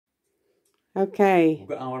Okay. We've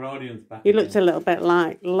got our audience back. You looked a little bit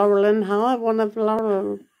like Laurel and Hart, one of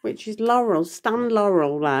Laurel, which is Laurel, Stan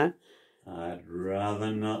Laurel there. I'd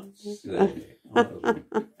rather not say.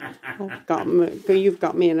 You've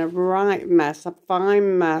got me in a right mess, a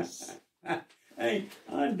fine mess. Hey,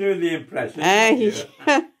 I do the impression. Hey.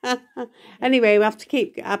 Anyway, we have to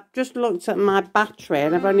keep. I've just looked at my battery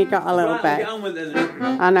and I've only got a little bit. Get on with it.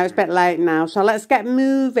 I know it's a bit late now, so let's get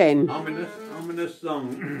moving. Ominous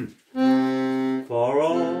song. For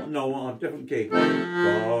all, no, a different key. For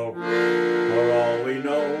all we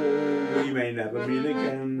know, we may never meet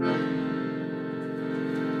again.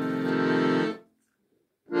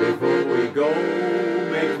 Before we go,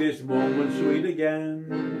 make this moment sweet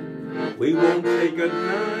again. We won't say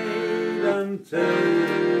goodnight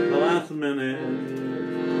until the last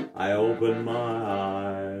minute. I open my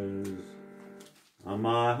eyes and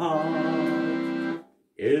my heart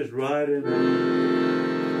is right in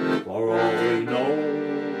it. For all we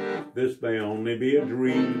know, this may only be a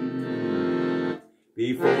dream.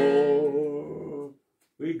 Before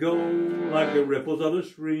we go like the ripples of a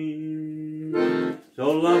stream.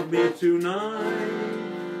 So love me tonight,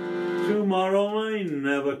 tomorrow may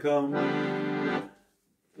never come.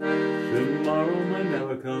 Tomorrow may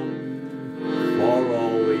never come, for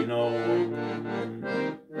all we know.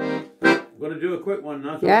 I'm going to do a quick one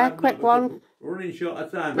now. Yeah, quick one. We're running short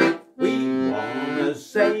of time. We want to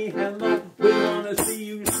say hello, we want to see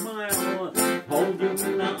you smile, hold you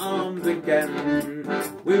in our arms again.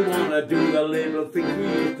 We want to do the little things we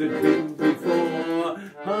used to do before.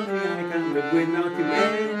 Honey, I can't live without you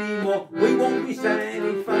anymore. We won't be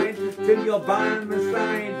satisfied till you're by my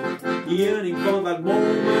side, yearning for that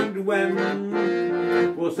moment when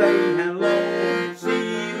we'll say hello,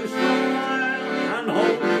 see you smile, and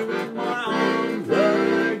hold you in my arms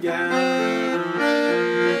again.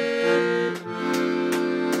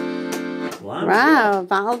 Wow,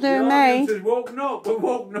 that'll do me. We're woken up.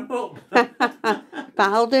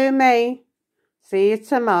 That'll do me. See you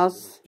tomorrow.